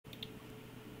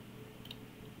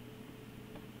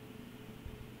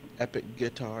Epic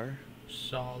guitar.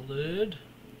 Solid.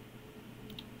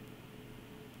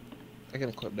 I can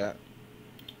equip that.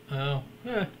 Oh,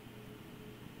 yeah.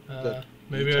 Good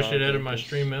Maybe I guitar should edit my vocals.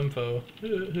 stream info.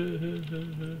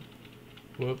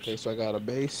 Whoops. Okay, so I got a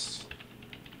bass,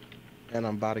 and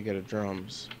I'm about to get a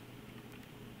drums.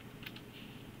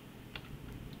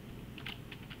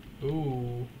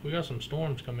 Ooh, we got some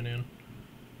storms coming in.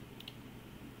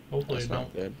 Hopefully That's it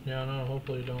not don't. good. Yeah, no.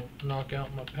 Hopefully it don't knock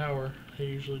out my power. They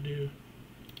usually do.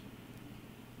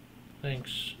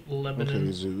 Thanks, Lebanon.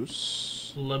 Okay,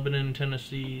 Zeus. Lebanon,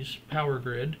 Tennessee's power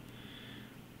grid.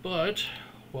 But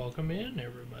welcome in,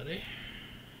 everybody.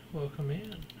 Welcome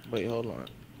in. Wait, hold on.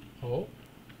 Oh.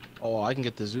 Oh, I can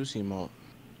get the Zeus emote.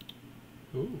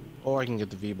 Ooh. Or I can get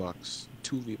the V-Bucks.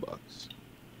 2 V-Bucks.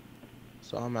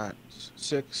 So I'm at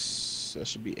 6. That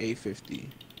should be 850.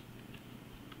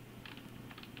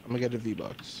 I'm gonna get the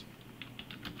V-Bucks.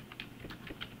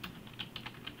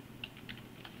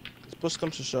 If push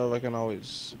comes to shove, I can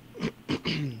always...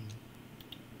 then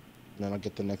I'll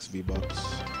get the next V-Bucks.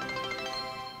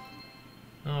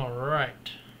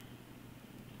 Alright.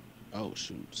 Oh,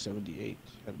 shoot. 78.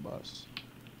 Head boss.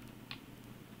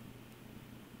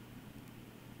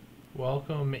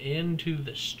 Welcome into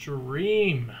the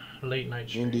stream. Late night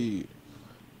stream. Indeed.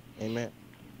 Amen.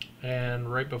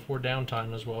 And right before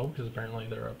downtime as well, because apparently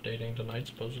they're updating tonight,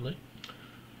 supposedly.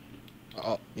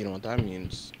 Oh, you know what that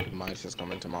means? Mice is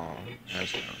coming tomorrow.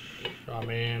 That's I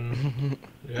mean,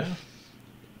 yeah.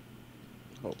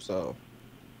 Hope so.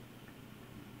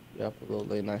 Yep, a little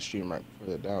late night stream right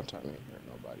before the downtime. Ain't hear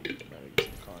nobody. Gotta get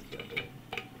some content.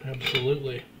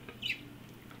 Absolutely.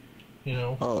 You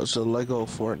know. Oh, it's a Lego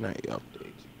Fortnite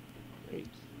update. Great.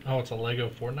 Oh, it's a Lego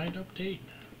Fortnite update?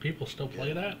 People still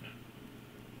play that?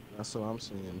 That's what I'm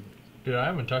seeing. Dude, I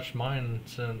haven't touched mine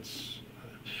since...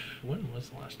 When was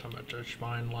the last time I touched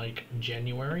mine? Like,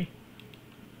 January?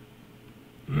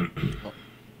 Oh,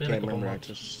 Been can't remember. I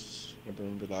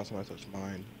remember the last time I touched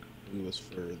mine. It was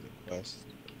for the quest,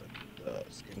 the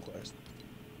skin quest.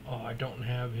 Oh, I don't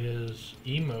have his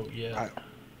emote yet.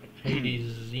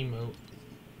 Hades' emote.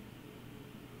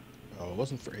 Oh, it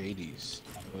wasn't for Hades.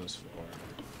 It was for...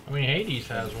 I mean, Hades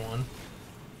has one.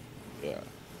 Yeah.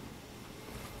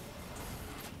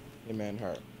 Hey man,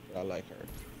 her. I like her.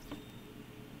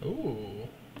 Ooh.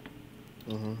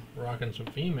 Rocking some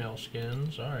female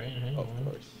skins. Alright, hang on. Of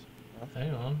course.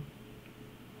 Hang on.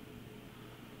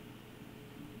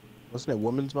 Wasn't it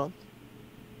Women's Month?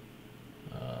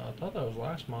 I thought that was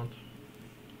last month.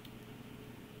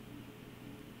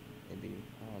 Maybe.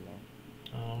 I don't know.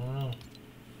 I don't know.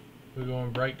 We're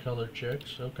going bright colored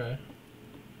chicks. Okay.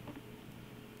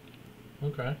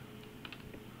 Okay.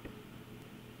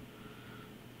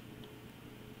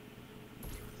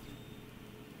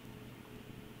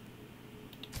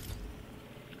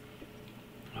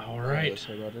 All right. Let's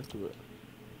head right into it.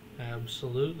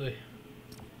 Absolutely.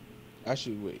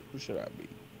 Actually, wait. Who should I be?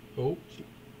 Oh.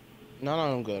 No,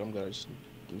 I'm good. I'm just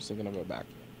thinking of a back.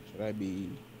 Should I be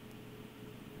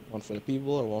one for the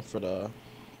people or one for the...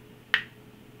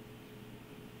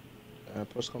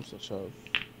 push comes to shove.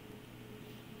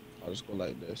 I'll just go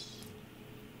like this.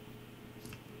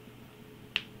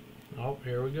 Oh,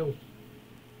 here we go.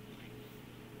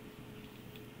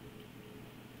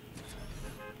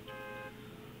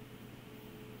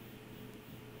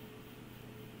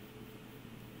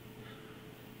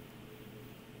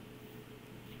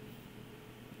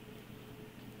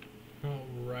 All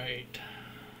right.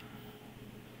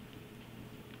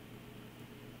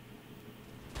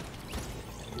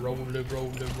 Rolling.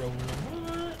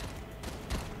 What?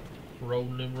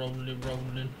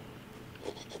 Rolling.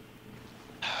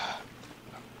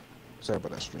 Sorry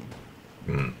about that stream.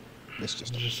 It's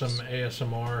just some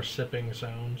ASMR sipping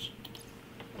sounds.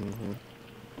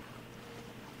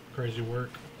 Crazy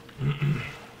work.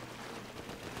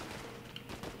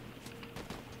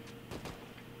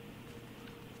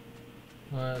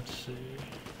 Let's see.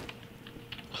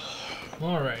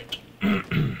 All right.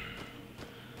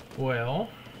 Well,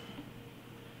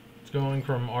 it's going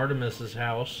from Artemis's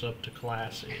house up to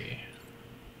Classy.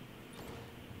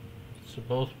 So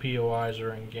both POIs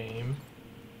are in game.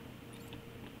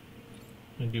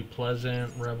 We do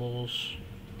Pleasant, Rebels.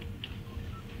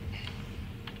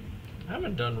 I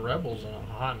haven't done Rebels in a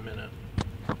hot minute.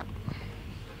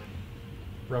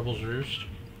 Rebels Roost.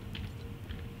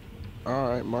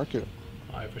 alright, mark it.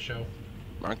 Alright, for sure.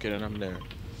 Mark it and I'm there.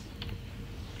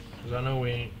 Because I know we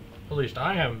ain't... At least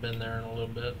I haven't been there in a little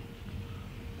bit.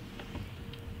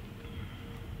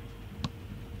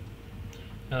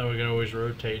 And we can always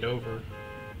rotate over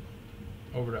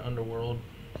to Underworld.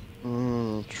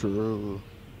 True.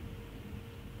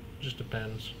 Just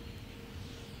depends.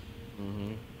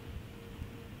 Mm-hmm.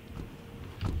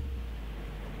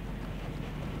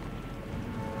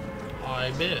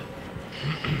 I bet.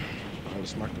 I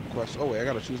just marked the quest. Oh wait, I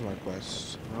gotta choose my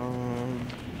quest.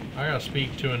 I gotta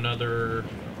speak to another.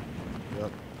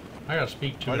 Yep. I gotta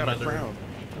speak to I got a another. crown.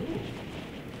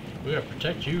 Ooh. We gotta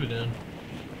protect you then.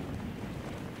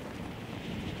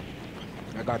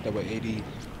 I got that with 80.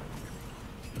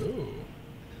 Ooh.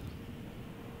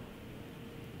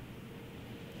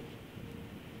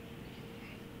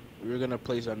 We were gonna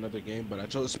play another game, but I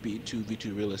chose Speed 2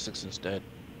 V2 Realistics instead.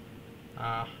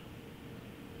 Ah.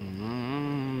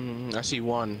 I see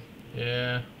one.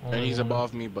 Yeah. And he's One.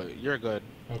 above me, but you're good.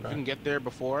 Okay. If you can get there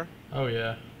before. Oh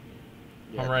yeah.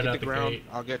 Yeah, I'm right get at the the ground. gate.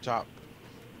 I'll get top.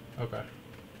 Okay.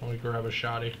 Let me grab a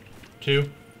shotty. Two.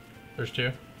 There's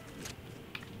two.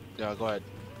 Yeah, go ahead.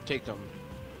 Take them.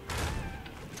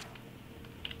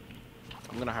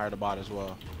 I'm gonna hire the bot as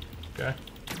well. Okay.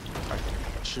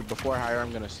 Before I hire,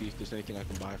 I'm gonna see if there's anything I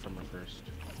can buy from her first.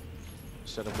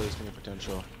 Instead of wasting your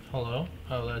potential. Hello?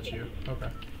 Oh, that's you. Okay.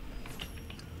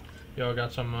 Yo, I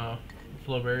got some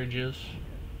flowberry jizz.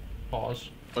 Pause.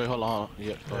 Wait, hold on.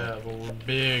 Yep. Yeah, but we're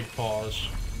big pause.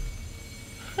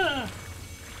 I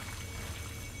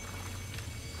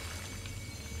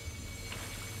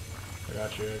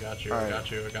got you, I got you, I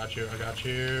got you, I got you, I got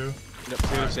you. Yep,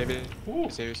 save it, save it. Ooh.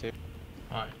 Save it, save it.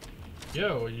 Alright.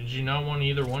 Yo, did you not want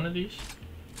either one of these?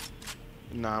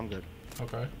 Nah, I'm good.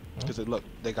 Okay. Because look,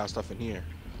 they got stuff in here.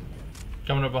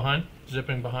 Coming up behind?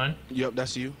 Zipping behind? Yep,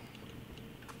 that's you.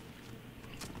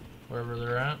 Wherever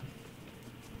they're at.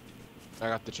 I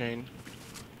got the chain.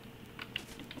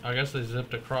 I guess they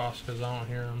zipped across because I don't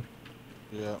hear them.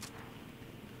 Yeah.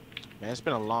 Man, it's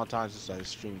been a long time since I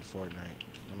streamed Fortnite.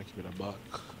 I'm gonna keep it a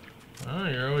buck. Oh,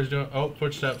 you're always doing... Oh,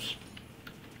 footsteps.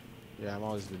 Yeah, I've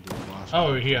always been doing lost.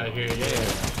 Oh, yeah,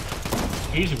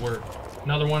 yeah. Easy work.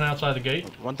 Another one outside the gate.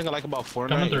 One thing I like about Coming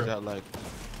Fortnite through. is that, like...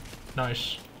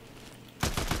 Nice.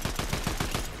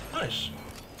 Nice.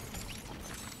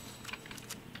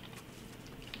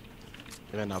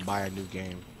 And then I'll buy a new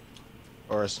game.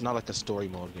 Or it's not like a story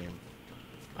mode game.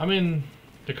 I mean,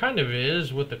 there kind of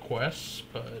is with the quests,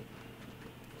 but...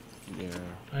 Yeah.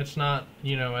 It's not,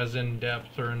 you know, as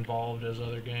in-depth or involved as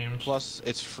other games. Plus,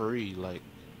 it's free. Like,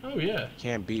 Oh, yeah.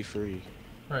 can't be free.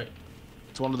 Right.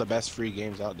 It's one of the best free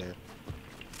games out there.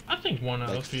 I think one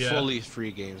Like, of, yeah. fully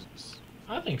free games.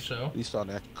 I think so. At least on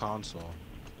that console.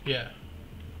 Yeah.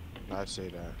 I'd say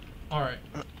that. Alright.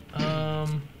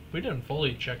 We didn't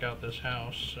fully check out this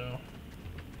house, so...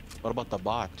 What about the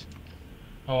bot?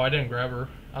 Oh, I didn't grab her.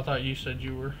 I thought you said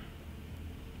you were...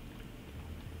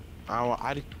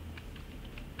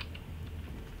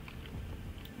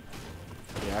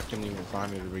 Yeah, I couldn't even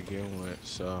find it to begin with,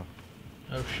 so...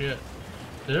 Oh, shit.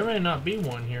 There may not be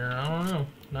one here. I don't know.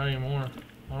 Not anymore.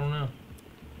 I don't know.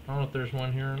 I don't know if there's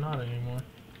one here or not anymore.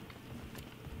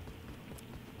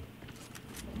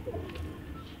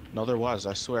 No, there was.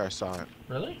 I swear I saw it.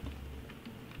 Really?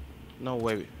 No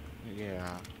way.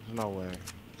 Yeah, no way.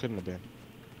 Couldn't have been.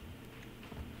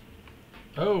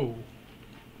 Oh.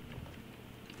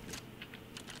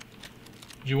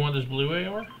 Do you want this blue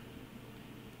AR?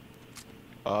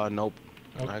 Nope.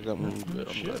 Okay. I got moved. Oh,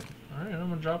 I'm shit. good. Alright, I'm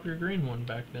gonna drop your green one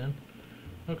back then.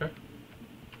 Okay.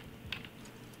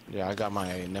 Yeah, I got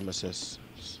my nemesis.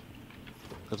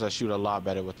 Because I shoot a lot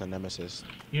better with the nemesis.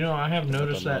 You know, I have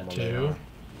noticed that normal too. AR.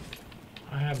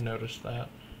 I have noticed that.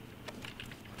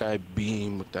 I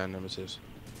beam with that nemesis.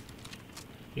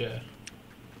 Yeah.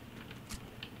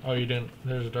 Oh, you didn't.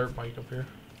 There's a dirt bike up here.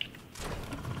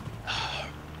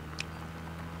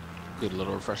 Good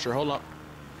little refresher. Hold up.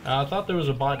 I thought there was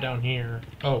a bot down here.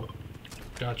 Oh,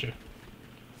 gotcha.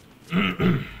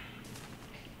 Oh,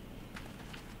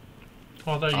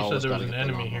 I thought you said there was an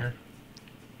enemy here.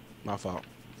 My fault.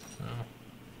 Oh.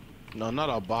 No, not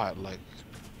a bot. Like.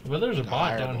 But there's a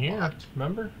bot down here. Bot.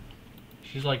 Remember?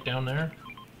 She's like down there.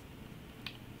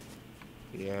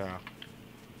 Yeah.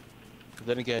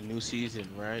 Then again, new season,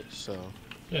 right? So.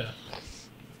 Yeah.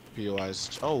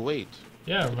 POIs. Oh wait.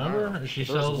 Yeah, remember? She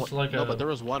sells like a. No, but there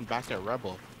was one back at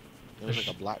Rebel. It was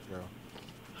like a black girl.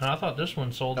 And I thought this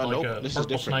one sold like a this purple is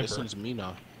different. sniper. This one's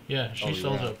Mina. Yeah, she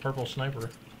sells a purple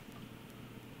sniper.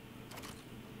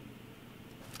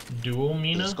 Dual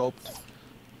Mina? Scoped.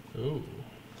 Ooh.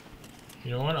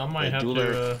 You know what? I might have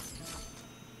dueler. to.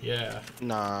 Yeah.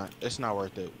 Nah, it's not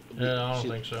worth it. Yeah, I don't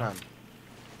think so.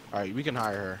 Alright, we can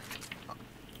hire her.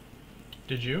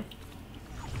 Did you?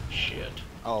 Shit.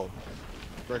 Oh,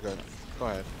 we're good. Go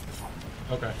ahead.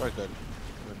 Okay. We're good.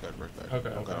 We're good. We're good. Okay,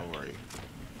 Don't gotta worry.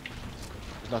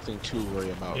 There's nothing to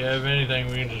worry about. Yeah, if anything,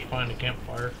 we can just find a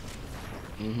campfire.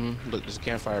 Look, there's a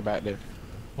campfire back there.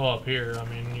 Well, up here, I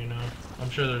mean, you know, I'm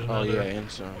sure there's Oh another. yeah,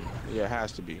 and some. Yeah, it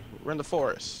has to be. We're in the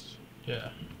forest. Yeah.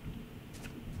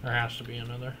 There has to be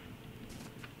another.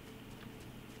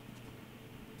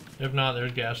 If not,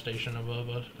 there's a gas station above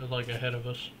us, like ahead of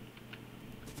us.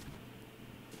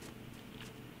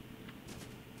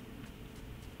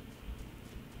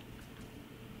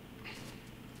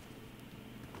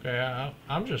 Okay,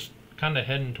 I'm just kind of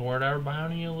heading toward our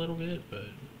bounty a little bit, but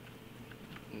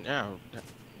Now,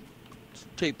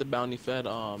 take the bounty fed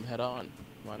head on.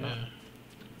 Why not?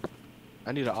 yeah.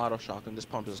 I need an auto shotgun. This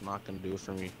pump is not gonna do it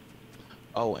for me.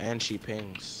 Oh, and she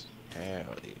pings.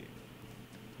 Hell yeah.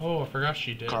 Oh, I forgot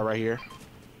she did. Car right here.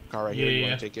 Car right here. You Yeah.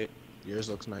 wanna take it? Yours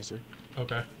looks nicer.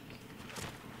 Okay.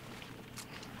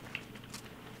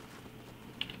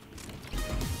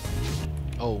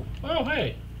 Oh. Oh,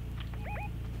 hey.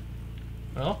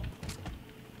 Well.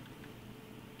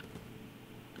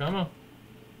 Come on.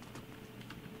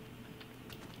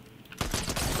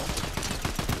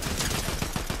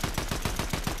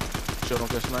 Sure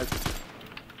don't get sniped.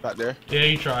 Back there. Yeah,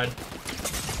 he tried.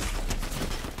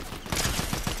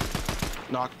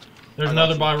 Knocked. There's I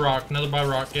another got by rock. Another by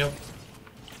rock. Yep.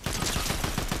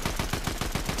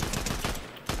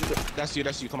 That's you.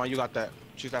 That's you. Come on, you got that.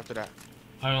 She's after that.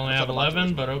 I only have What's up,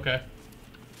 11, but okay.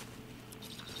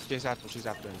 She's after him. She's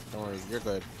after him. Don't worry. You're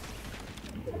good.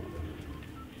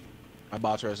 My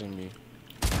bot's resing me.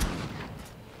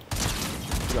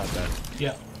 You got that.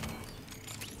 Yeah.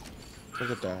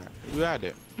 Look at that. You had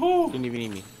it. Woo. Didn't even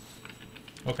need me.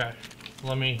 Okay.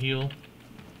 Let me heal.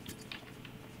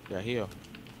 Yeah, heal.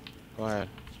 Go ahead.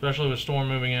 Especially with storm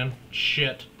moving in.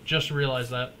 Shit. Just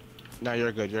realized that. No,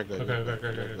 you're good. You're good. Okay, You're okay, good.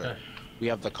 okay, You're okay, good. okay. We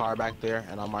have the car back there,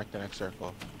 and I'll mark the next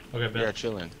circle. Okay, We are bet.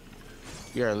 chilling.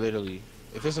 We are literally.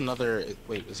 If there's another,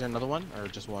 wait, is there another one or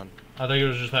just one? I think it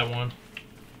was just that one.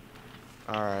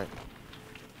 All right.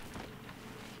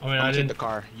 I mean, I'm I gonna take didn't. the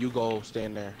car. You go stay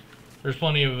in there. There's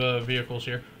plenty of vehicles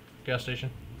here. Gas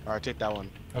station. All right, take that one.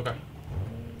 Okay.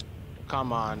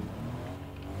 Come on.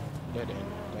 Get in.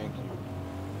 Thank you.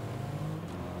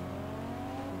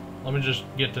 Let me just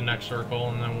get to next circle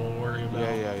and then we'll worry about.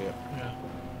 Yeah.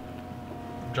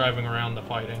 Driving around the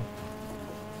fighting.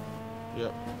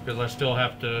 Yep. Because I still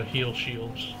have to heal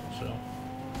shields. So.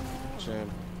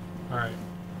 Same. All right.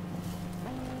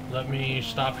 Let me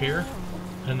stop here,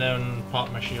 and then pop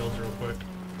my shields real quick.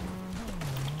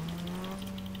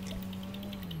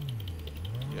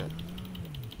 Yeah.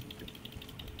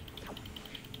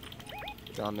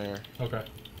 Down there. Okay.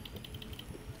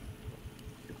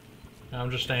 Now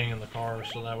I'm just staying in the car,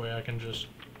 so that way I can just.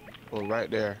 Oh, right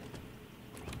there.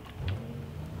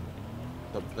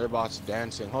 Their bot's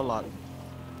dancing. Hold on.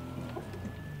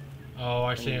 Oh,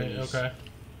 I see it. Anyways. Okay.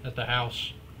 At the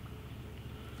house.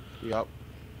 Yep.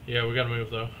 Yeah, we gotta move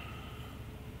though.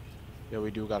 Yeah,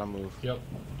 we do gotta move. Yep.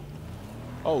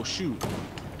 Oh shoot!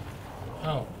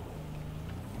 Oh,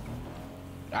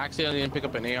 I accidentally didn't pick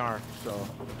up an AR, so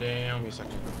give damn. me a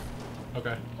second.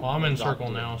 Okay. Well, I'm in Dropped circle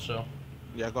it. now, so.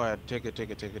 Yeah, go ahead. Take it.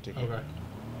 Okay.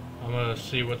 I'm gonna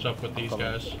see what's up with these coming.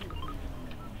 guys.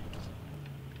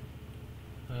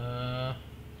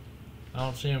 I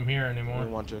don't see them here I anymore.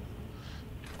 didn't want to.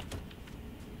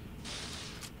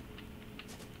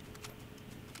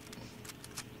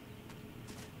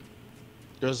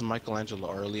 There's Michelangelo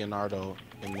or Leonardo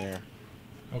in there.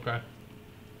 Okay.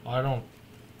 I don't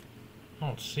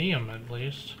see them at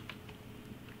least.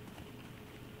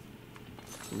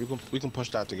 We can push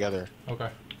that together. Okay.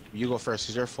 You go first,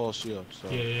 cause you're full shield. So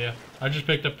Yeah. I just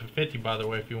picked up a 50, by the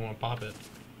way, if you want to pop it.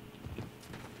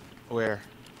 where?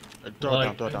 Throw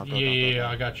it down. Yeah,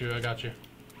 I got you.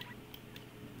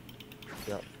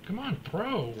 Yep. Come on,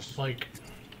 pro. Just- Like,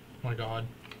 oh my god.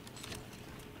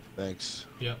 Thanks.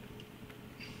 Yep.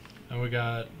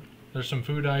 And there's some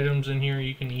food items in here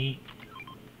you can eat.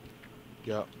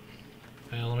 Yep.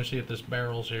 And let me see if this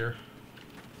barrel's here.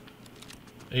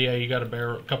 Yeah, you got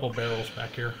a couple barrels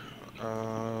back here.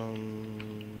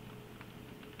 Good.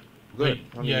 Wait,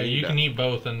 yeah, you can eat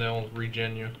both and they'll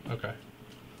regen you. Okay.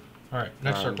 Alright,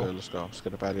 next Alright, circle. good, let's go. Let's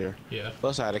get up out of here. Yeah.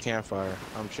 Plus, I had a campfire.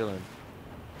 I'm chilling.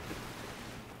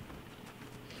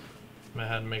 I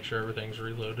had to make sure everything's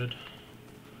reloaded.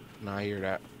 Nah, I hear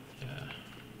that. Yeah.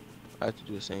 I have to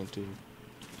do the same too.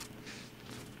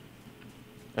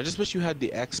 I just wish you had the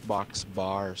Xbox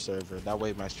bar server. That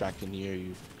way my strat can hear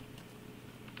you.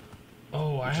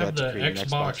 Oh, I Would you have like to the create an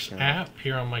Xbox Xbox account? app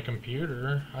here on my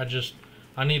computer.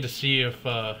 I need to see if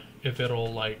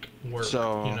it'll like work,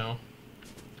 So- you know.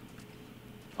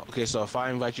 Okay, so if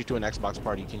I invite you to an Xbox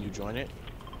party, can you join it?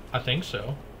 I think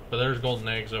so. But there's golden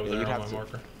eggs over Yeah, there you'd on have my to-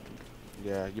 marker.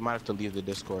 Yeah, you might have to leave the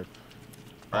Discord.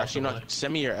 Or actually, Possibly. not.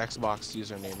 Send me your Xbox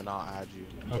username and I'll add you.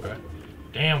 Okay.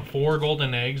 Damn, 4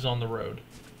 golden eggs on the road.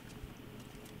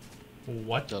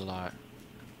 What? That's a lot.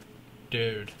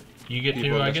 Dude. You get People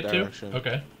 2, in I this get direction. 2?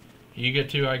 Okay. You get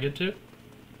 2, I get 2?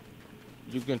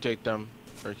 You can take them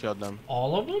or kill them.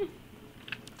 All of them?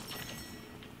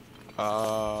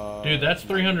 Dude, that's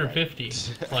 350.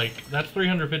 Right. Like, that's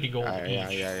 350 gold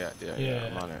each. Yeah.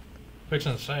 I'm on it.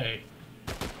 Fixing to say.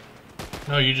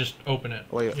 No, you just open it.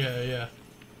 Wait. Yeah.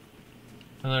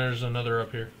 And there's another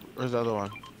up here. Where's the other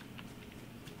one?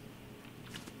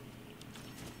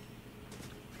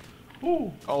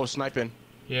 Ooh. Oh, sniping.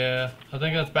 Yeah, I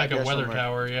think that's back at Weather somewhere.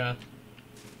 Tower, yeah.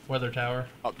 Weather Tower.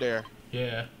 Up there.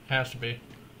 Yeah, has to be.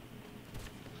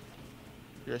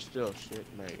 You're still shit,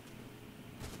 mate.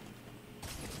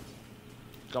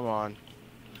 Come on.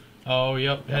 Oh,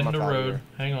 yep, Yeah, heading to I'm up out road. here.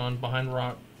 Hang on, behind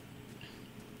rock.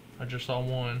 I just saw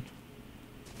one.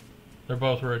 They're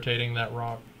both rotating that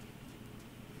rock.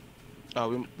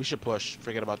 Oh, we should push.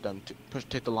 Forget about them. Push.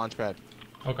 Take the launch pad.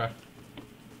 Okay.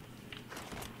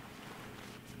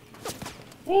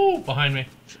 Woo! Behind me.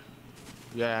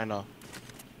 Yeah, I know.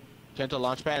 Take the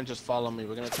launch pad and just follow me.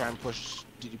 We're gonna try and push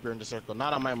deeper in the circle.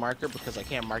 Not on my marker because I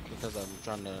can't mark it because I'm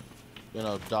trying to, you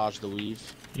know, dodge the weave.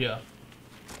 Yeah.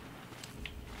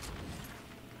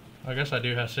 I guess I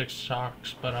do have 6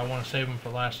 shocks, but I want to save them for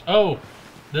last. Oh!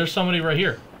 There's somebody right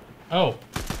here. Oh.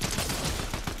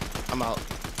 I'm out.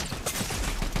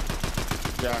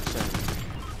 Jackson.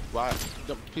 Why?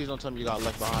 Please don't tell me you got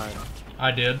left behind.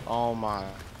 I did. Oh my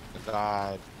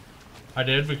god. I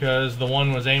did because the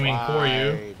one was aiming for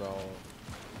you. Why,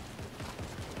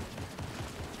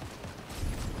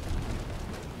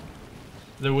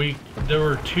 bro? There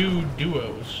were 2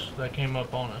 duos that came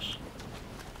up on us.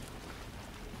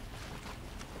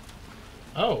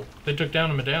 Oh, they took down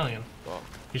a medallion. Well,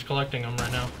 He's collecting them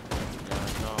right now. yeah,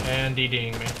 I know. And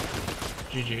DDing me.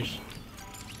 GG's.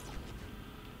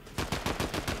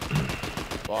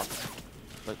 Fuck.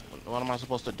 Like, what am I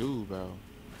supposed to do, bro?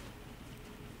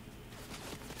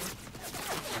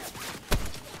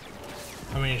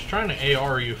 I mean, he's trying to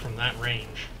AR you from that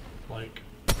range. Like,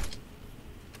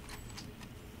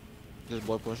 This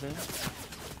boy pushing?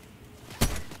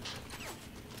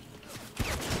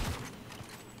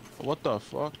 What the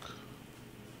fuck?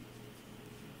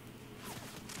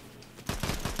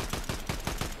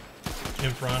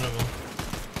 in front of him.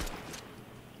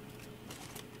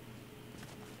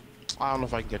 I don't know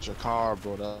if I can get your car,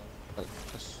 bro.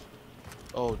 That's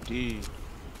OD.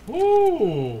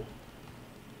 Ooh!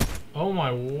 Oh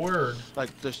my word.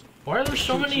 Like, this Why are there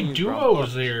so Two many teams, bro.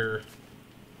 duos here?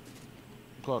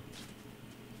 cooked.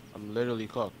 I'm literally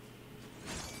cooked.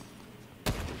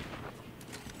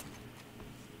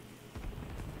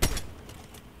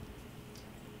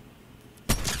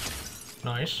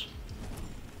 Nice.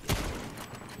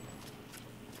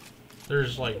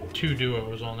 There's like 2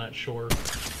 duos on that shore.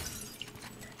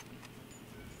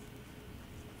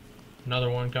 Another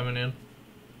one coming in.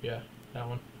 Yeah, that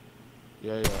one.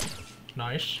 Yeah.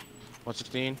 Nice.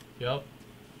 116. Yep.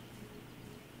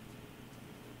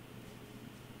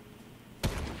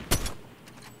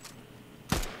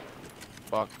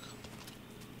 Fuck.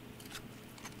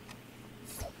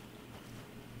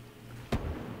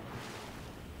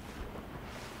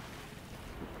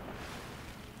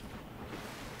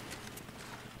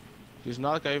 It's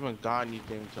not like I even got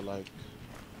anything to like.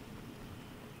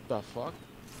 The fuck?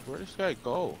 Where'd this guy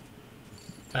go?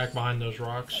 Back behind those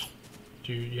rocks.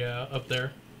 Dude, yeah, up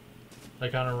there. They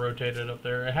kind of rotated up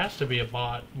there. It has to be a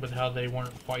bot with how they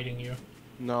weren't fighting you.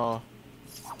 No.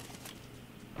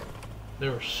 They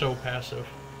were so passive.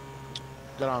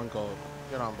 Get on, go.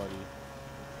 Get on, buddy.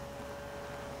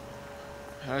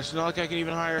 And it's not like I can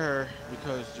even hire her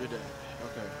because you're dead.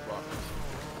 Okay, fuck.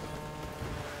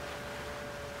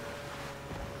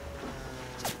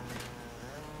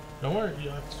 Don't worry.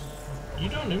 You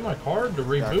don't need my card to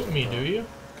reboot me, do you?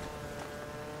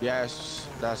 Yes,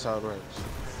 that's how it works.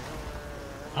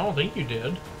 I don't think you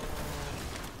did.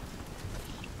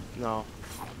 No.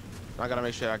 I gotta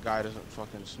make sure that guy doesn't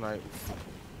fucking snipe.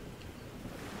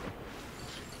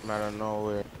 From out of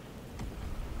nowhere.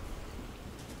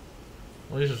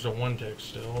 At least it's a 1-tick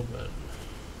still, but...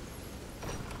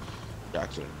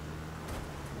 Jackson.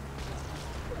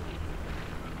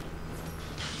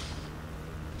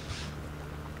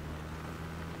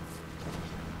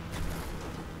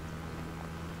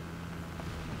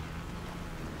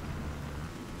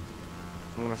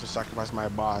 I'm gonna have to sacrifice my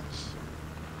bots.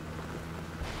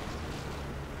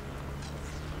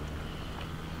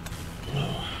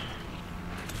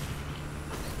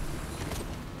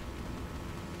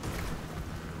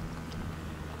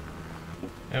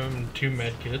 Having 2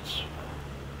 med kits.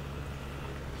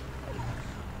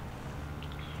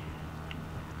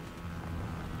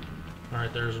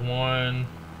 Alright, there's one.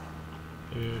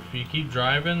 If you keep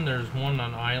driving, there's one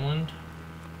on island.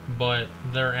 But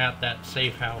they're at that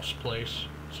safe house place.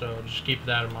 So just keep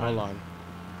that in mind. Hold on.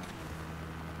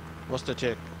 What's the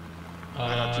tick? I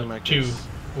got 2 med 2. kits.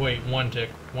 Wait, 1 tick.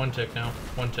 1 tick now.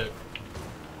 1 tick.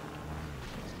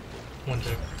 1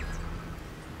 tick.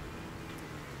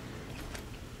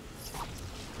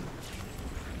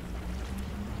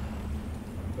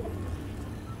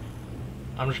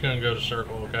 I'm just gonna go to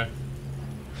circle, okay?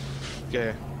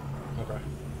 Okay. Okay.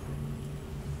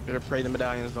 Better pray the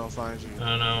medallions don't find you.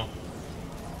 I know.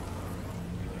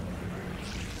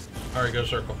 Alright, go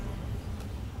circle.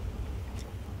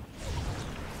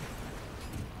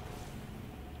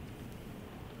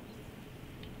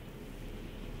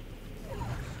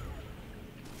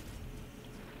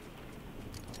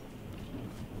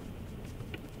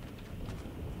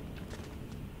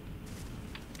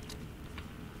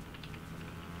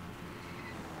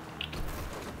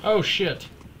 Oh shit.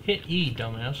 Hit E,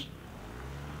 dumbass.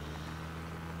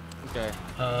 Okay.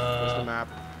 What's the map?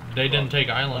 They didn't take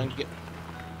island.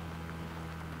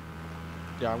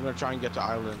 Yeah, I'm gonna try and get to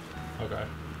island. Okay.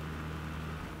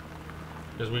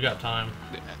 Because we got time.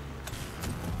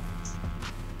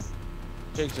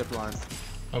 Take zip line.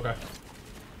 Okay.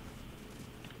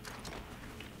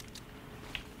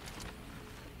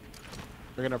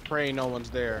 We're gonna pray no one's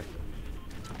there.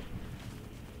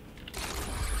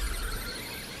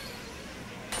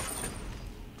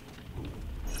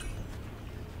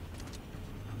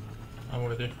 I'm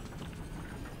with you.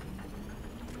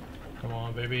 Come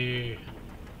on, baby.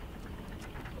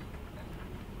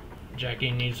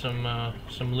 Jackie needs some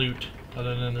loot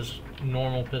other than this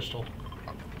normal pistol.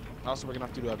 Also, we're gonna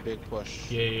have to do a big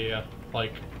push. Yeah.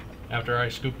 Like, after I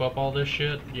scoop up all this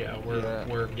shit, yeah,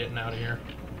 we're getting out of here.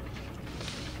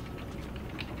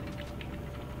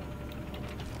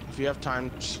 If you have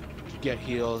time to get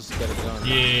heals, get it done.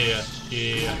 Yeah.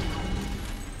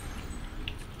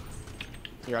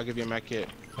 Here, I'll give you a med kit.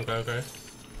 Okay.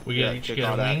 We Yeah, each take get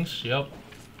all that. wings. Yep.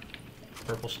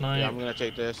 Purple snipe. Yeah, I'm gonna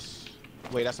take this.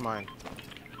 Wait, that's mine.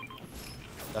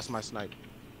 That's my snipe.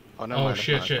 Oh, never mind.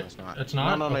 Shit. It's not. It's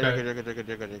not? No, Okay. you're good.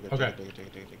 Okay.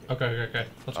 Take it. Okay.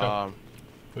 Let's go.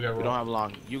 We got We don't have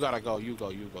long. You gotta go. You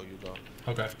go.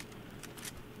 Okay.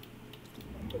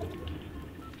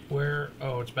 Where?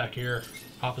 Oh, it's back here.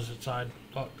 Opposite side.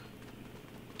 Fuck.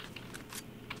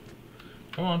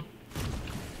 Come on.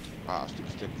 Ah,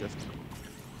 stupid stick drift.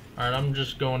 Alright, I'm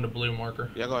just going to blue marker.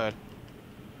 Yeah, go ahead.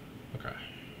 Okay.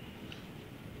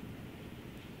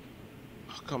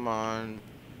 Oh, come on.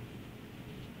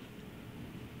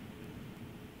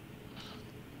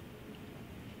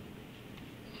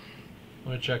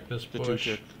 Let me check this The bush.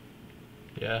 2 tick.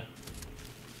 Yeah.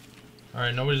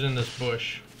 Alright, nobody's in this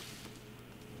bush.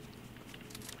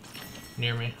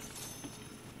 Near me.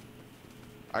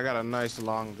 I got a nice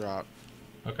long drop.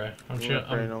 Okay. I'm I'm gonna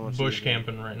pray no one bush sees me.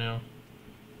 camping right now.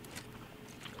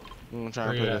 I'm gonna try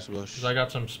Where and you play at? this bush. 'Cause I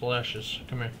got some splashes.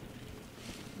 Come here.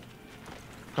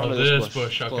 Come Oh, to this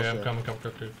bush. Okay, Closer. I'm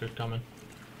coming.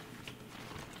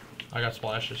 I got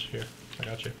splashes here. I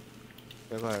got you.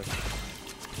 Yeah, go ahead.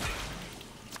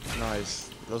 Nice.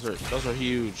 Those are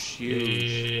huge.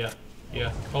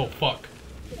 Yeah. Oh fuck.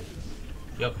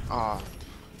 Yep. Ah.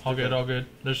 All good.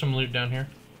 There's some loot down here.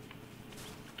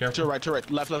 Careful. To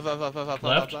right. Left.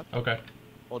 Left? Okay.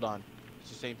 Hold on.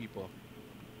 It's the same people.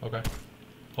 Okay.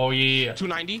 Oh yeah.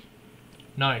 290.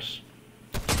 Nice.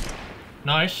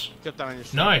 Get that on your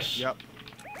stream. Nice. Yep.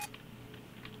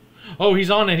 Oh, he's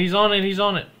on it.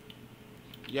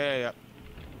 Yeah.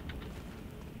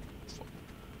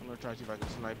 I'm gonna try to see if I can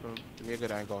snipe him. Give me a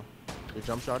good angle. Your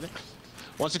jump shot it.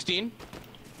 116.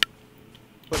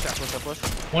 Push.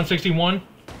 161.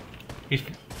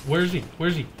 Where is he?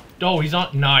 Oh, he's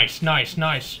on. Nice. Nice,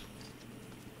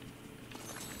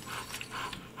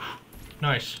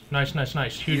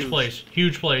 Huge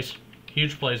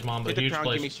plays, Mamba. Take the Huge crown,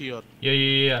 plays. give me shield.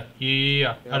 Yeah.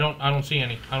 Yep. I don't see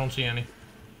any.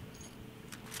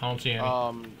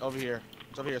 Over here.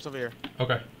 It's over here.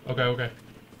 Okay.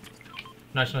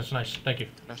 Nice. Thank you.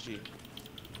 That's G.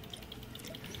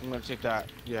 I'm gonna take that.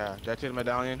 Yeah. Did I take the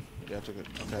medallion? Yeah, I took it.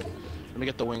 Okay. Let me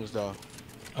get the wings though.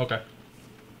 Okay.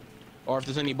 Or if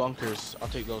there's any bunkers, I'll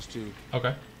take those too.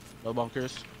 Okay. No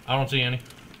bunkers? I don't see any.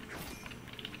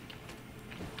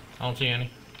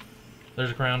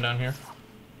 There's a crown down here.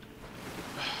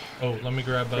 Oh, let me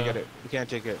grab. Get it. We can't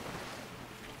take it.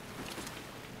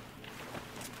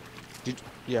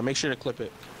 Yeah, make sure to clip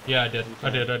it. Yeah, I did.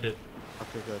 Okay, good.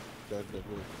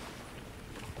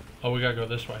 Oh, we gotta go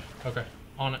this way. Okay.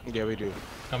 On it. Yeah, we do.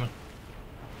 Coming.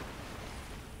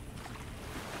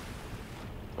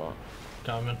 Fuck.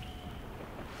 Coming.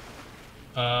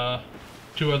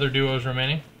 2 other duos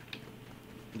remaining.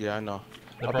 Yeah, I know.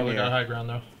 They Up probably in the got air. high ground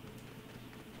though.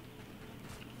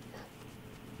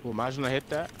 Ooh, imagine I hit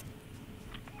that.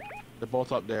 They're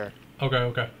both up there. Okay,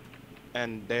 okay.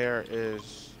 And there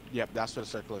is... Yep, that's where the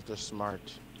circle is. They're smart.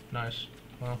 Nice.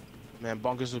 Well, Man,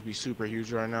 bunkers would be super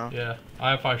huge right now. yeah.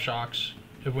 I have 5 shocks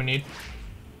if we need.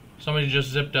 Somebody just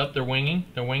zipped up. They're winging.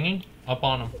 They're winging. Up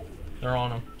on them. They're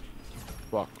on them.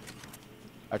 Fuck.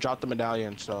 I dropped the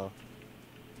medallion, so...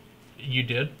 You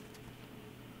did?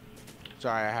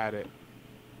 Sorry, I had it.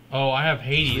 Oh, I have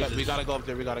Hades. We gotta go up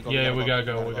there. We gotta go. Yeah, we gotta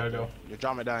go. We gotta go. You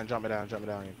drop medallion, drop medallion, drop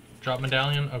medallion. Drop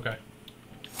medallion? Okay.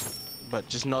 But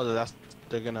just know that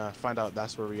they're gonna find out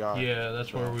that's where we are. Yeah,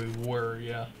 that's where we were,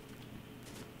 yeah.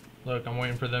 Look, I'm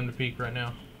waiting for them to peek right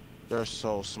now. They're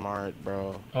so smart,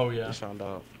 bro. Oh, yeah. Just found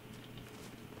out.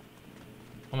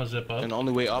 I'm gonna zip up. And the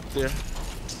only way up there...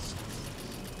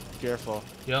 Careful.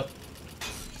 Yep.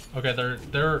 Okay,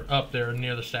 they're up there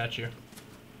near the statue.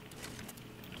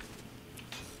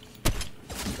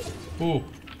 Ooh.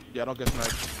 Yeah, don't get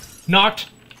sniped. Knocked!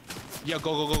 Yeah,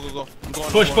 go. I'm going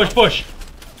Push, up, push, up.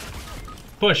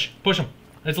 push! Push him.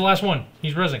 It's the last one.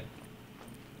 He's rezzing.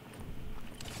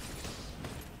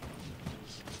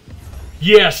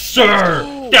 Yes,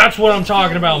 sir! That's what I'm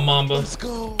talking about, Mamba. Let's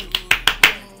go.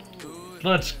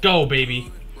 Let's go,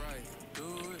 baby.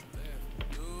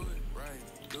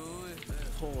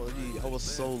 Holy, I was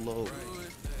so low.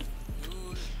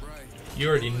 You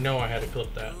already know I had to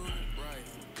clip that.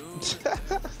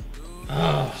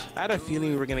 I had a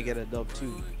feeling we were gonna get a dub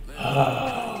too.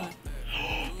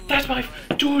 That's my...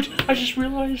 Dude, I just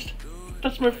realized.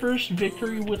 That's my first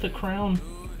victory with a crown.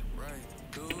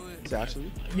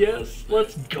 Actually? Yes,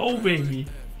 let's go, baby.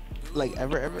 Like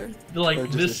ever? Like Or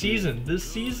just this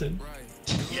season.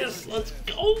 Yes, let's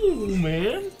go,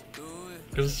 man.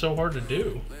 Because it's so hard to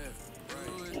do.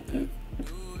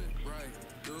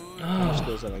 How much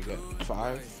skills did I get?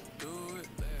 5?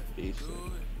 Decent.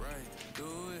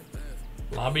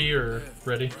 Lobby or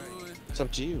ready? It's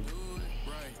up to you.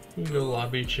 We can go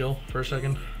lobby, chill for a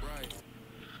second.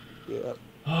 Yeah.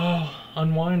 Oh,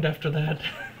 unwind after that.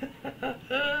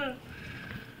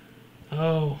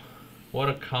 Oh, what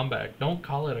a comeback. Don't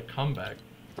call it a comeback.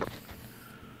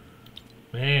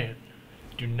 Man,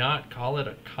 do not call it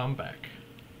a comeback.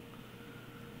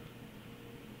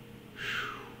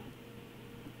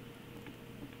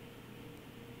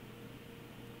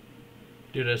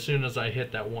 Dude, as soon as I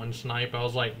hit that one snipe, I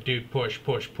was like, dude, push.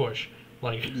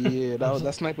 Like, Yeah,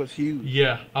 that snipe was huge.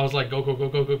 yeah, I was like, go.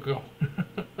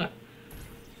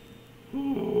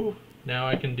 Ooh. Now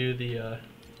I can do the,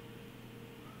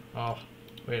 oh,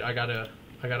 wait, I gotta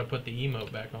put the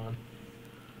emote back on.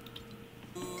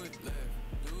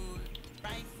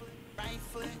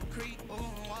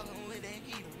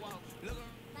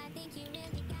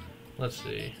 Let's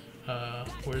see,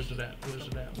 where's it at? Where's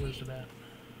it at?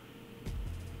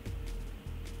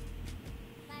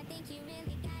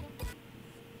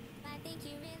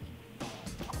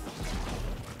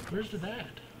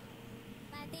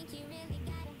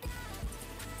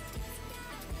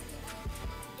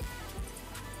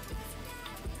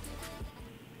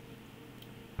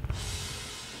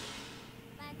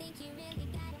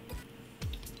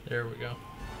 There we go.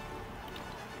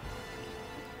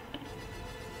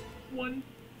 1.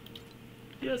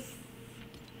 Yes.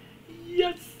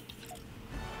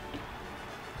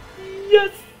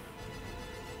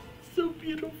 So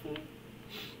beautiful.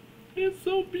 It's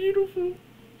so beautiful.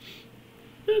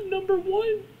 That number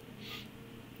one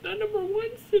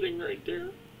sitting right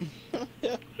there.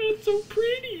 It's so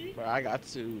pretty. Bro, I got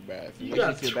 2, bro. If You it makes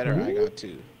got you feel better, 2? I got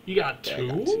 2. You got Yeah, 2? I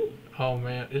got 2. Oh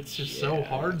man, it's just so Yeah, I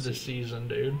hard got this 2. season,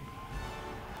 dude.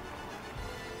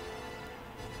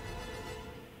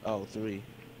 Oh, 3.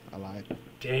 I lied.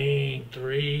 Dang,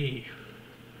 3.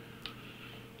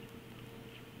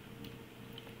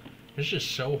 It's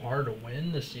just so hard to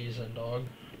win this season, dog.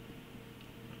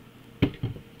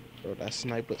 Bro, that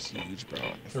snipe was huge, bro.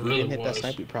 If It we really didn't hit that was.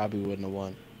 snipe, we probably wouldn't have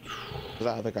won. Because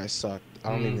that other guy sucked. I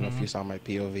don't even know if you saw my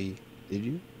POV. Did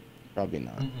you? Probably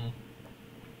not.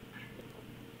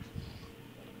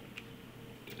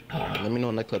 Let me know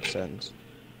when the clip sends.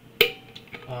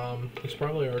 It's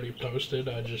probably already posted.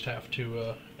 I just have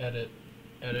to edit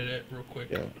it real quick.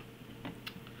 Yeah.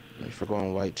 If we're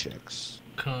going white checks,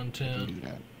 you can Content, do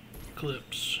that.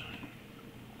 clips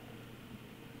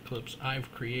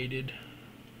I've created.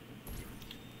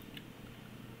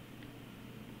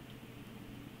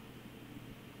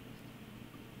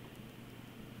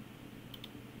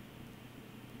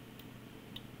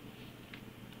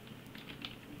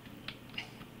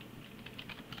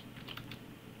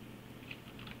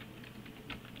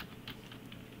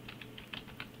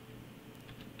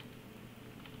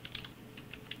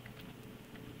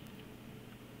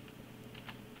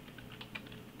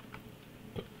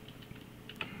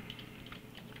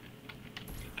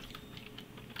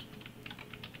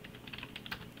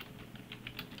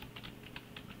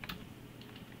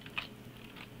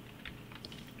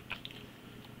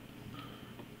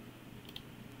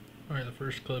 Alright, the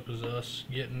first clip is us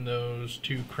getting those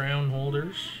 2 crown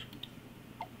holders.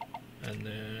 And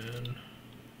then...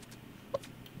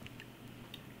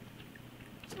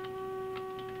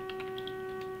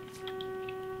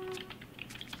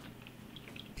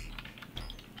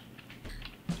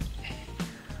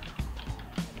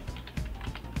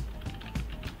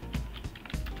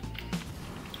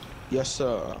 Yes,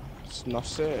 sir. It's enough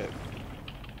said.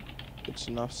 It's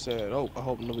enough said. Oh, I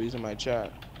hope nobody's in my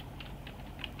chat.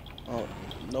 Oh,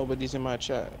 nobody's in my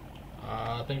chat.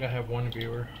 I think I have 1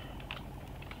 viewer.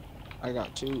 I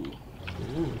got 2.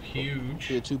 Ooh, huge.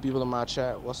 There are 2 people in my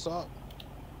chat. What's up?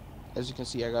 As you can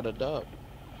see, I got a dub.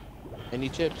 Any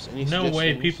tips? Any No way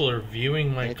suggestions? people are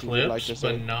viewing my Anything you'd like clips, to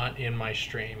but say? not in my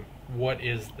stream. What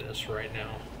is this right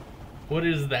now? What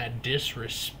is that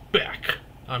disrespect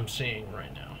I'm seeing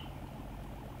right now?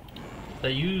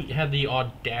 That you have the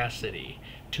audacity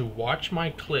to watch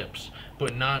my clips,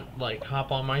 but not, like,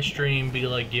 hop on my stream, be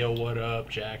like, yo, what up,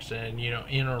 Jackson? You know,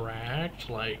 interact?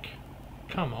 Like,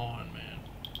 come on, man.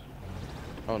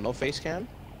 Oh, no face cam?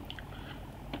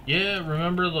 Yeah,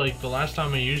 remember, like, the last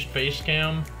time I used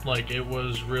Facecam, like, it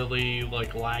was really,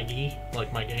 like, laggy,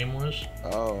 like my game was?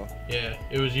 Oh. Yeah,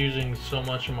 it was using so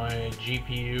much of my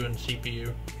GPU and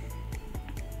CPU.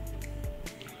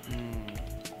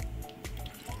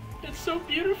 It's so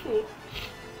beautiful.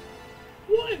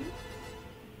 1.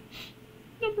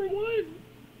 Number 1.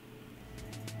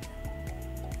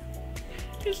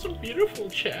 It's so beautiful,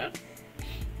 chat.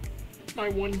 My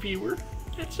 1 viewer.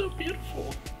 It's so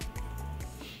beautiful.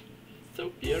 So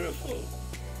beautiful.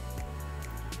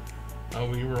 Oh,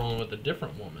 we were rolling with a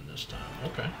different woman this time.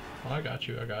 Okay. Well, I got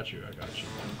you. I got you. I got you.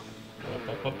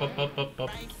 Up, up, up, up, up,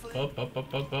 up, up, up,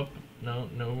 up, up, up.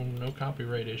 No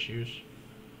copyright issues.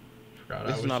 Forgot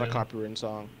This I is was not a in. copyright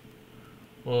song.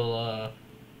 Well,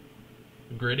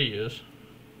 Gritty is.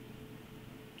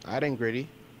 I didn't Gritty.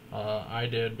 I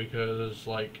did because,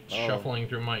 like, shuffling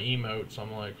through my emotes,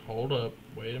 I'm like, hold up,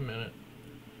 wait a minute.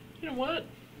 You know what?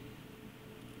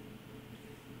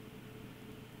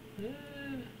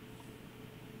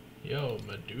 Yo,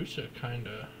 Medusa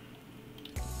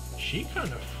she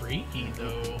kinda freaky,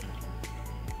 though.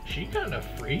 She kinda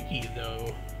freaky,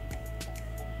 though.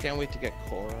 Can't wait to get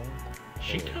Cora.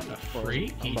 She kinda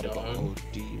freaky, I'm about to dog. go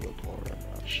OD with Cora, bro.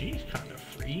 She's kinda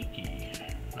freaky.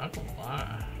 Not gonna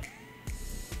lie.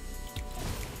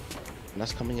 And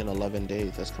that's coming in 11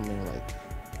 days. That's coming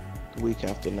like the week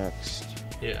after next.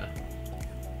 Yeah.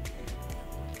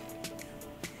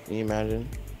 Can you imagine?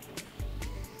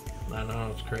 I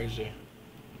know, it's crazy.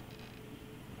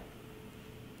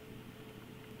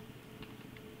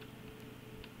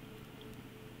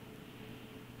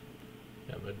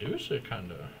 Yeah, Medusa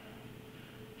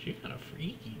she kinda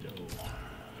freaky though.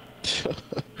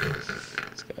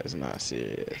 This guy's not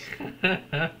serious.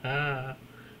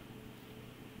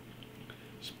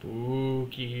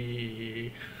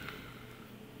 Spooky.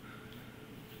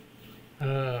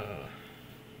 Oh,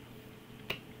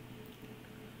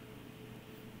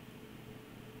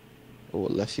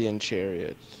 Lethean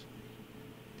Chariots.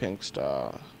 Pink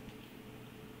Star.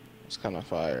 It's kind of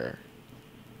fire.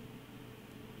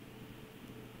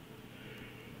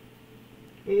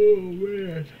 Oh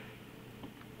man.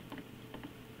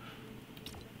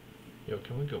 Yo,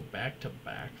 can we go back to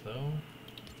back though?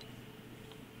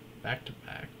 Back to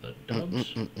back, the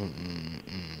dubs.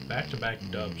 Back to back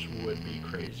dubs would be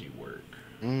crazy work.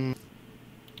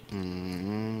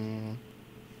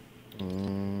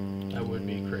 That would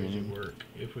be crazy work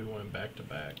if we went back to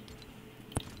back.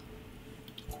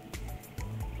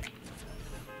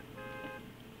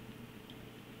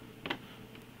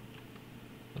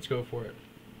 Let's go for it.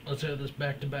 Let's have this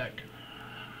back to back.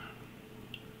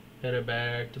 Hit it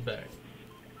back to back.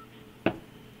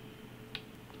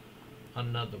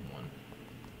 Another one.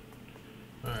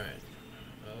 Alright.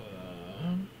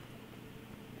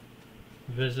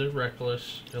 Visit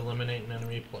Reckless. Eliminate an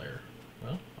enemy player.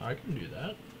 Well, I can do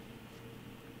that.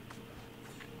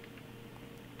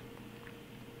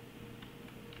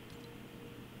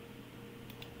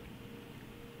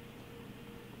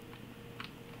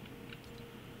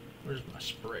 Where's my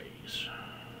sprays?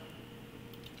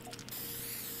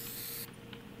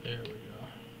 There we go.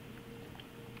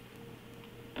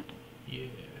 Yeah.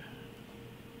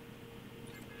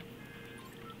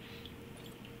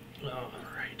 All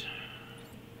right.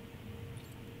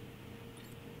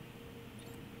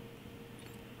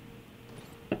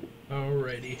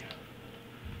 Alrighty.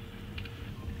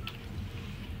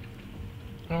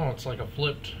 Oh, it's like a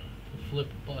flipped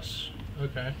bus.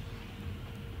 Okay.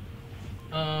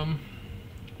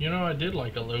 You know, I did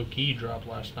like a low-key drop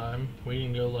last time. We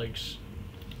can go like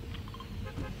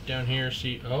Down here,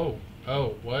 see. Oh,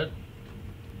 what?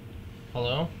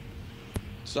 Hello?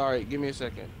 Sorry, give me a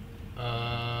second.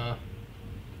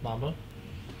 Mamba?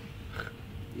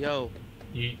 Yo.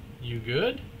 You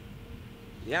good?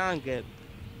 Yeah, I'm good.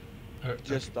 Okay.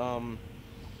 Just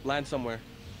land somewhere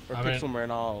or I pick mean, somewhere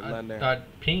and I'll land there.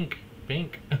 pink.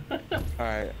 All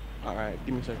right, all right.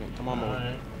 Give me a second. Come on, my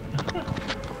way. Alright.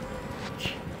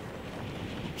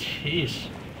 Jeez.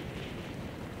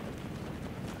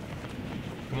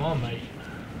 Come on, mate.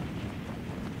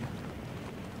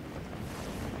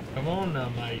 Come on now,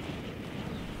 mate.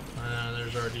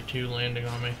 There's already 2 landing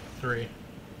on me. 3.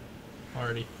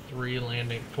 Already 3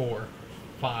 landing. 4.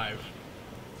 5.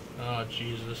 Oh,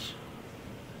 Jesus.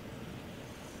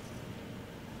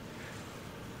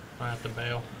 I have to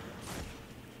bail.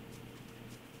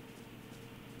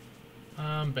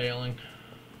 I'm bailing.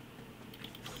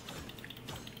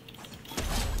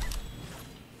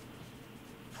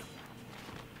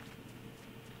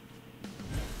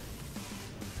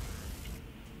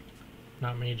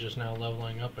 Not me just now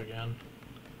leveling up again.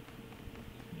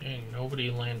 Dang, nobody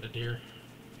landed here.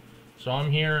 So I'm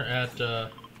here at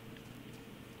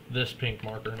this pink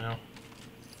marker now.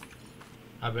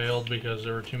 I bailed because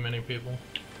there were too many people.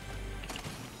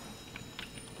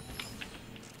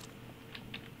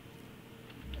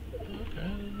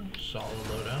 Okay, solid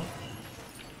loadout.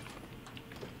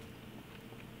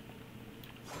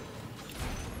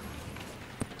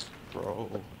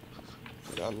 Bro,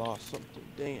 I lost something.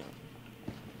 Damn.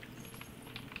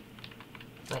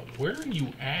 Bro, where are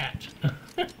you at?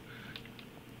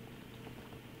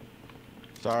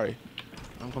 Sorry.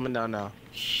 I'm coming down now.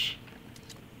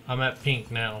 I'm at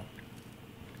pink now.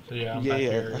 So yeah, I'm Yeah, back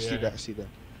yeah. here. I see that. I see that.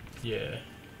 Yeah.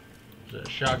 There's a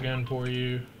shotgun for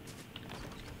you.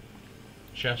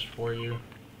 Chest for you.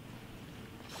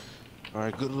 All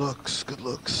right. Good looks. Good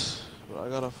looks. But I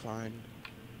gotta find.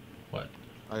 What?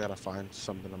 I gotta find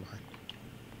something of mine.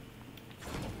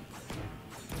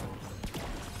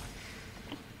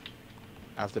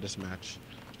 After this match, so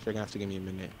you're gonna have to give me a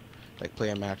minute. Like play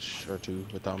a match or 2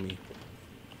 without me.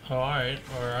 Oh, alright.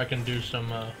 Or I can do some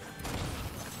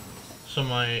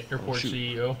my airport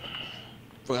CEO.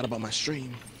 Forgot about my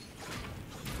stream.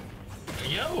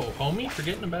 Yo, homie,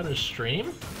 forgetting about his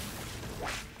stream?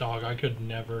 Dog, I could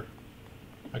never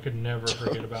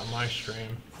forget about my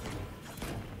stream.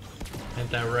 Ain't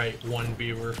that right, one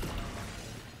viewer?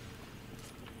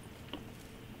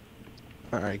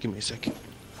 Alright, give me a second.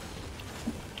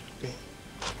 Okay.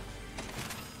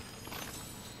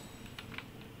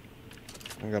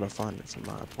 I gotta find it for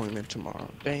my appointment tomorrow.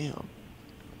 Damn.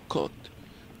 Cooked.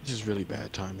 This is really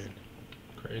bad timing.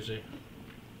 Crazy.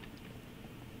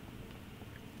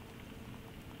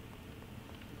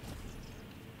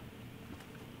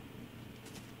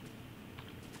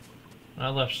 I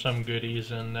left some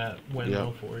goodies in that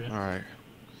window for you. Alright.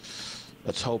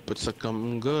 Let's hope it's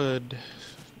looking good.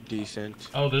 Decent.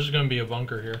 Oh, this is gonna be a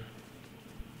bunker here.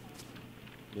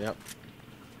 Yep.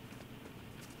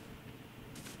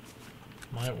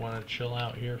 Might want to chill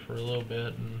out here for a little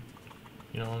bit, and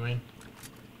you know what I mean?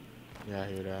 Yeah, I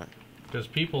hear that. Because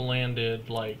people landed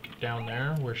like down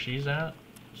there where she's at,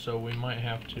 so we might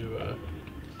have to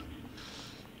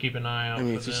keep an eye out. I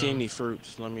mean, for if you them. see any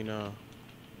fruits, let me know.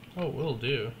 Oh, will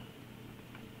do.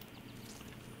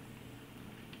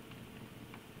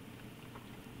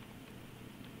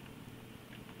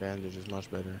 Bandage is much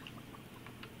better.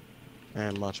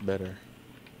 And much better.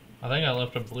 I think I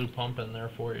left a blue pump in there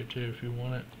for you too, if you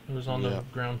want it. It was on the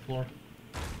ground floor.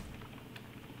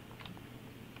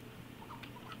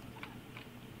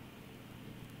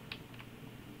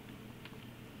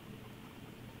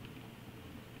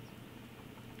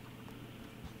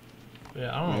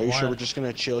 Yeah, I don't know Are you why. sure we're just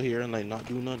gonna chill here and like not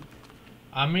do nothing?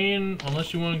 I mean,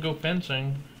 unless you want to go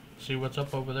fencing, see what's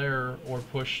up over there, or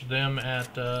push them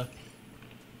at,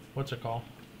 what's it called?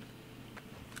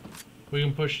 We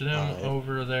can push them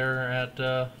over there at,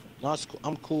 No, it's cool.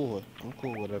 I'm cool. I'm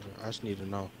cool, whatever. I just need to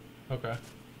know. Okay.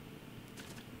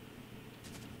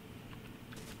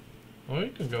 Well, we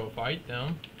can go fight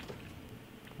them.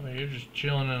 I mean, you're just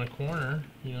chilling in a corner,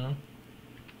 you know?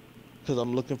 Because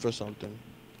I'm looking for something.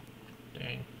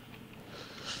 Dang.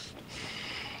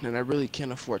 And I really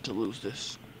can't afford to lose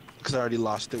this. Because I already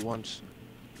lost it once.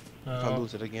 If I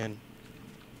lose it again.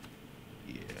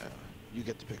 Yeah, you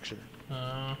get the picture.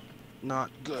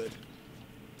 Not good.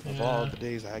 Of all the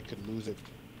days I could lose it,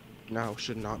 now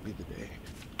should not be the day.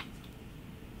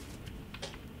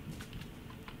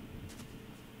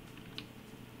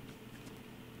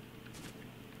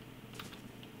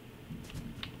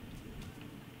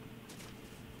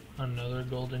 Another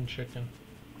golden chicken.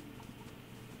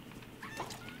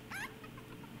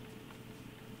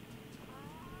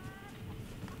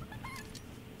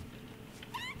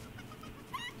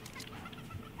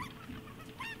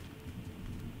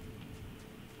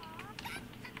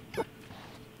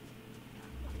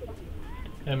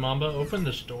 Hey, Mamba, open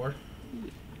this door.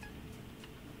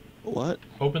 What?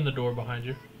 Open the door behind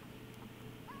you.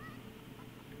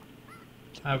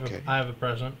 I have a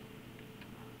present.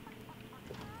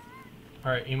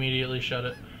 Alright, immediately shut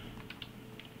it.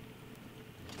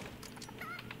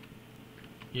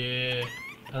 Yeah.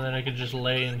 And then I could just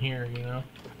lay in here, you know?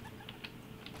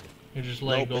 You just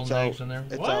lay golden eggs in there.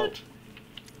 It's what? Out.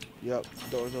 Yep,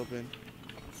 door's open.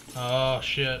 Oh,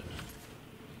 shit.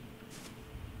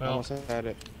 Well, Almost had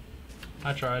it.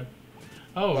 I tried.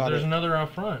 Oh, there's another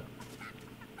out front.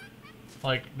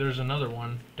 Like, there's another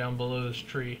one down below this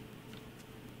tree.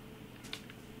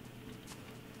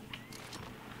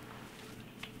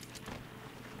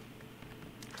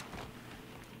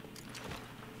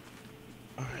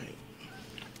 Alright.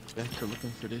 Back to looking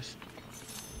for this.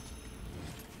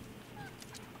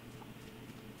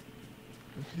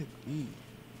 What could it be?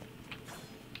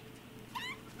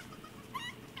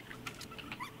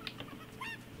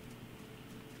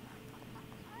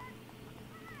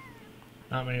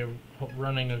 Not me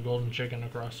running a golden chicken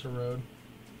across the road.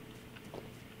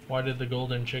 Why did the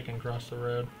golden chicken cross the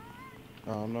road?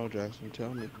 I don't know, Jackson.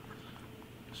 Tell me.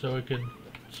 So it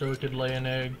could lay an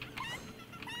egg.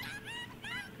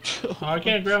 Oh, I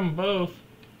can't grab them both.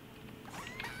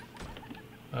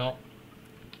 Well,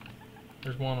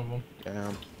 there's one of them.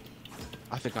 Damn.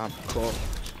 I think I'm cooked.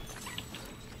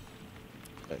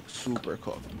 Like super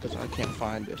cooked because I can't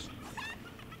find this.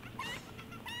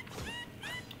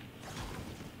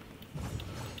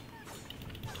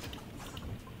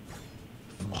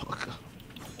 Fuck.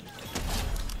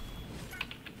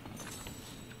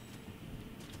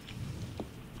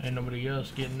 Ain't nobody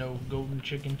else getting no golden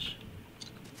chickens.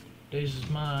 This is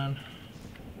mine.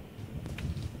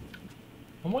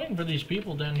 I'm waiting for these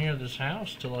people down here at this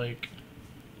house to like,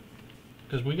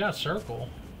 because we got circle.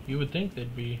 You would think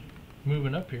they'd be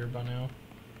moving up here by now.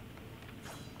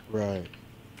 Right.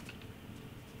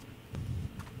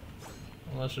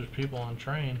 Unless there's people on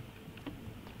train.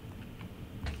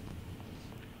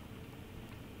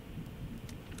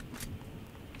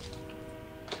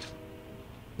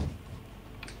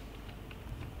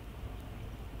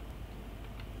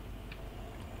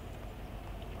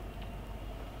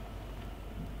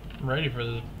 I'm ready for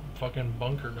the fucking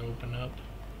bunker to open up.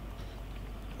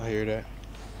 I hear that.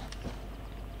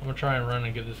 I'm gonna try and run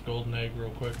and get this golden egg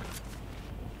real quick.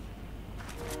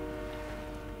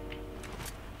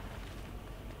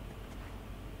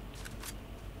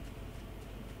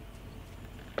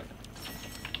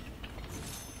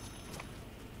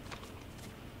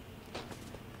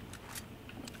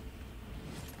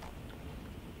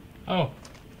 Oh.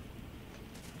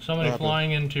 Somebody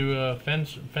flying into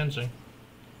fencing.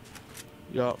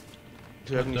 Yup.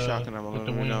 Do you have any shotgun ammo? With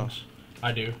the wings.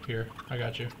 I do. Here, I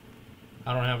got you.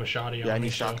 I don't have a shotty on me. Yeah, I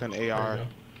need shotgun AR.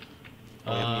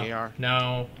 Oh, you have any AR?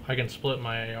 Now I can split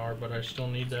my AR, but I still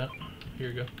need that. Here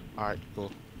you go. Alright, cool.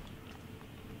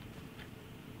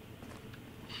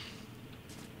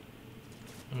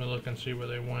 Let me look and see where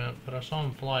they went, but I saw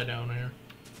them fly down here.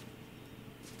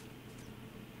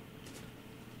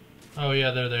 Oh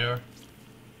yeah, there they are.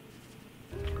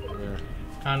 Where?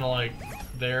 Kind of like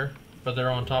there, but they're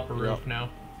on top of roof now.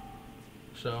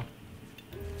 So,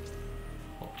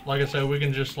 like I said, we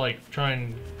can just like try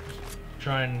and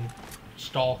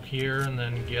stalk here and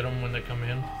then get them when they come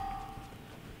in.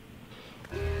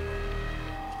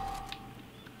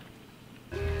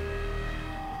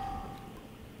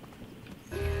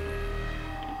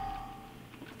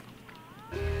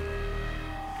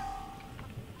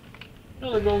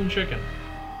 Another golden chicken.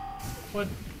 What?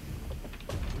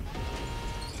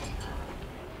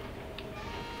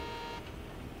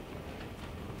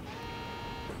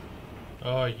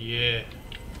 Oh yeah.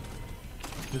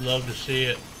 We love to see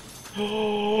it.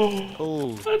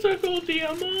 Oh, that's a gold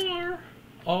DMR.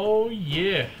 Oh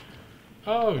yeah.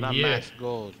 Oh and I'm yeah. max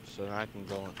gold, so I can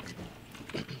go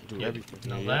and do everything.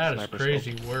 Now that is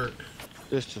crazy work.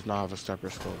 This does not have a sniper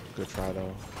scope. Good try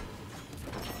though.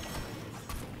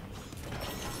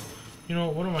 You know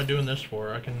what am I doing this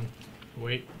for? I can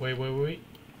wait. There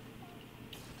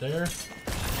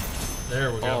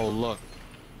we go. Oh look.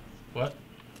 What?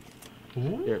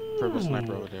 Ooh. Here, purple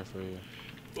sniper over there for you.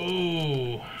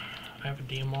 Ooh, I have a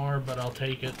DMR, but I'll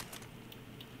take it.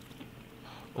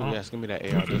 Oh yes, give me that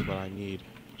AR. That's what I need.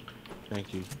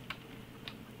 Thank you. Is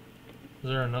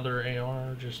there another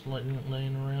AR just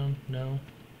laying around? No.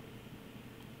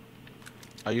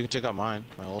 Oh, you can check out mine,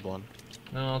 my old one.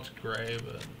 No, it's gray,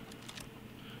 but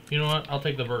you know what? I'll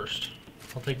take the burst.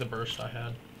 I'll take the burst I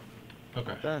had.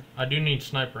 Okay. I do need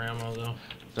sniper ammo though.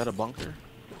 Is that a bunker?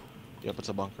 Yep, it's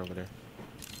a bunker over there.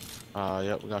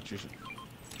 Yep, we got you.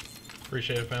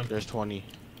 Appreciate it, fam. There's 20.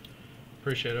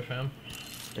 Appreciate it, fam.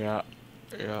 Yeah.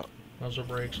 Yeah. Muzzle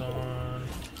brakes on.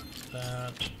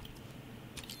 That.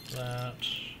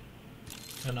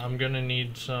 And I'm gonna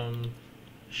need some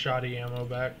shoddy ammo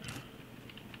back.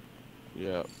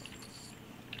 Yeah.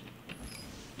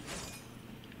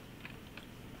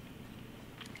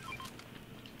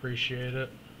 Appreciate it.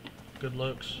 Good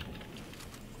looks.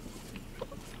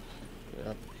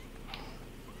 Yep.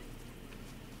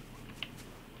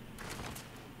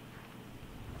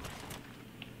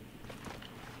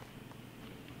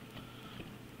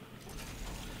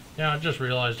 Yeah, I just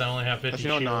realized I only have 50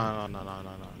 shield. No.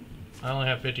 I only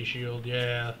have 50 shield.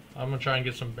 Yeah, I'm gonna try and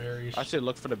get some berries. I said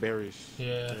look for the berries.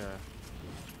 Yeah.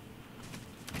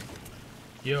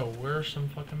 Yo, where are some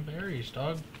fucking berries,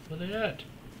 dog? Where they at?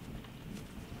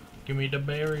 Give me the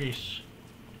berries.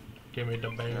 Give me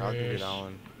the berries. Yeah, I'll give you that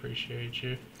one. Appreciate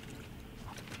you.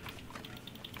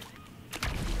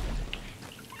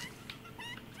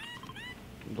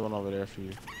 I'm doing over there for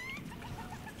you.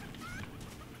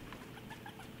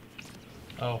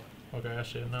 Oh, okay, I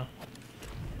see it now.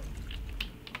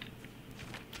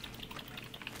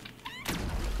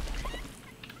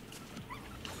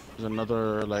 There's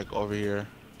another, like, over here.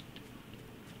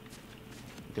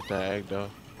 Get that egg, though.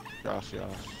 Yas.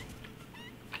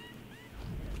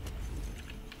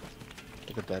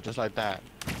 Look at that, just like that.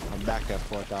 I'm back at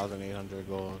 4,800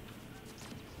 gold.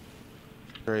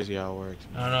 Crazy how it works.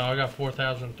 I don't know, I got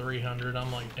 4,300.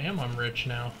 I'm like, damn, I'm rich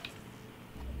now.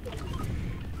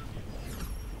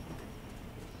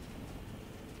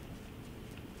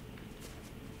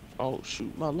 Oh,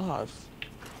 shoot, my life.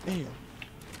 Damn.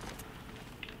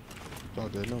 Oh,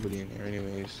 there's nobody in here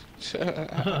anyways.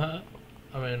 I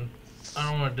mean, I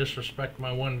don't want to disrespect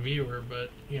my one viewer, but,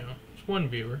 you know, it's one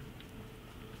viewer.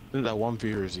 I think that one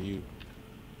viewer is you.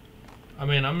 I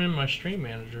mean, I'm in my stream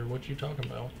manager. What you talking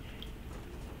about?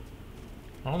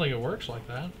 I don't think it works like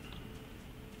that.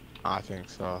 I think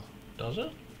so. Does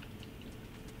it?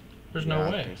 There's Yeah,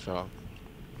 no way. I think so.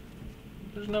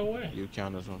 There's no way. You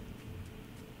count as one.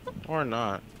 Or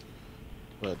not.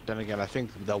 But then again, I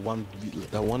think the one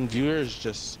viewer is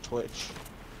just Twitch.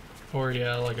 Or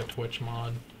yeah, like a Twitch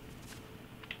mod.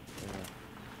 Yeah.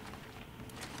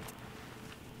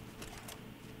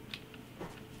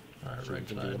 Alright, So right you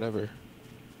can side. do whatever.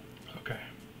 Okay.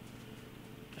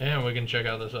 And we can check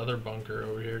out this other bunker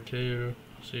over here too.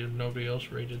 See if nobody else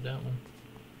raided that one.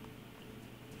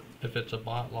 If it's a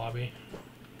bot lobby.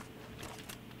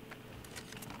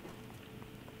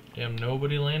 Damn,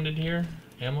 nobody landed here?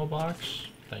 Ammo box?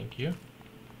 Thank you.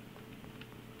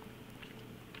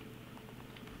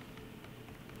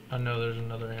 I know there's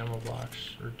another ammo box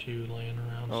or two laying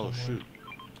around Oh somewhere.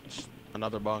 shoot.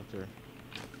 Another bunker.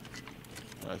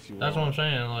 If you That's want. what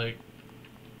I'm saying, like...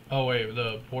 Oh wait,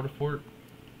 the porta fort?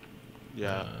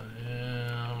 Yeah.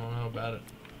 Yeah, I don't know about it.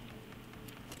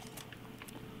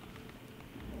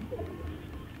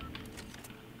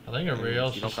 I think everybody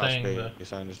else is saying that.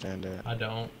 Yes, I understand that. I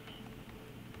don't.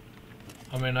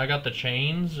 I mean, I got the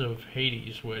chains of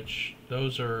Hades, which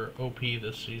those are OP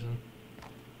this season.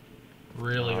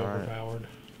 Really overpowered.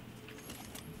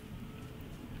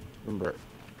 Remember,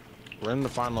 we're in the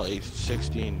final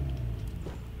 16.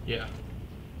 Yeah.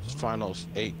 It's finals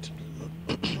 8.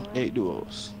 8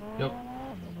 duos. Yep.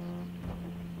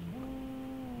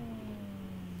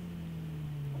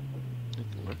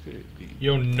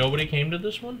 Yo, nobody came to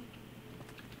this one?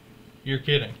 You're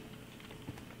kidding.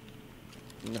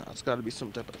 No, it's gotta be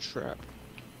some type of trap.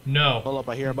 No. Hold up,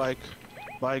 I hear a bike.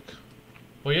 Bike.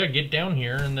 Well, yeah, get down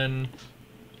here and then...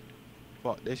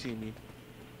 Fuck, they see me.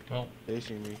 Well. They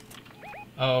see me.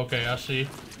 Oh, okay, I see.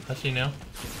 I see now.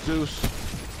 Zeus.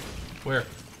 Where?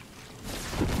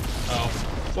 Oh.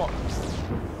 Fuck.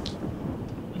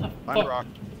 What the Find fuck? a rock.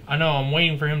 I know, I'm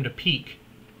waiting for him to peek.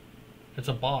 It's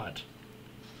a bot.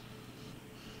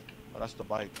 Oh, that's the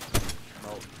bike.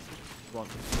 No. Come on.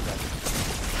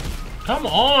 Come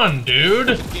on,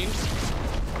 dude!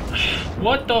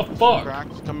 What the fuck?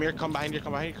 Cracked. Come here, come behind you,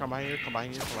 come behind you, come behind you, come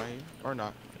behind you, come behind you. Or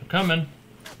not. I'm coming.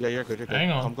 Yeah, you're good, you're good. Hang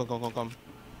on. Come.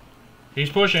 He's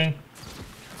pushing.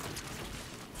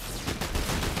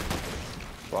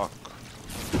 Fuck.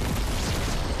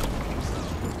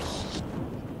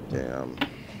 Damn.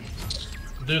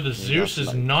 Dude, the Zeus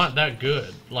is not that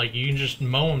good. Like, you can just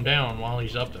mow him down while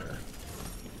he's up there.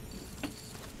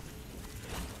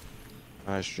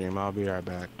 Nice stream, I'll be right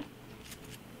back.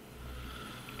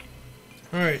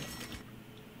 Alright.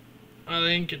 I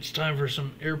think it's time for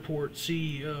some Airport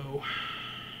CEO.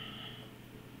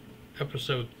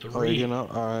 Episode 3. Oh, you know?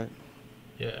 Alright.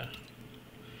 Yeah.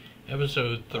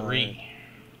 Episode 3.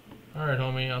 Alright,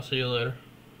 homie. I'll see you later.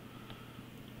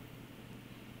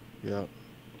 Yeah.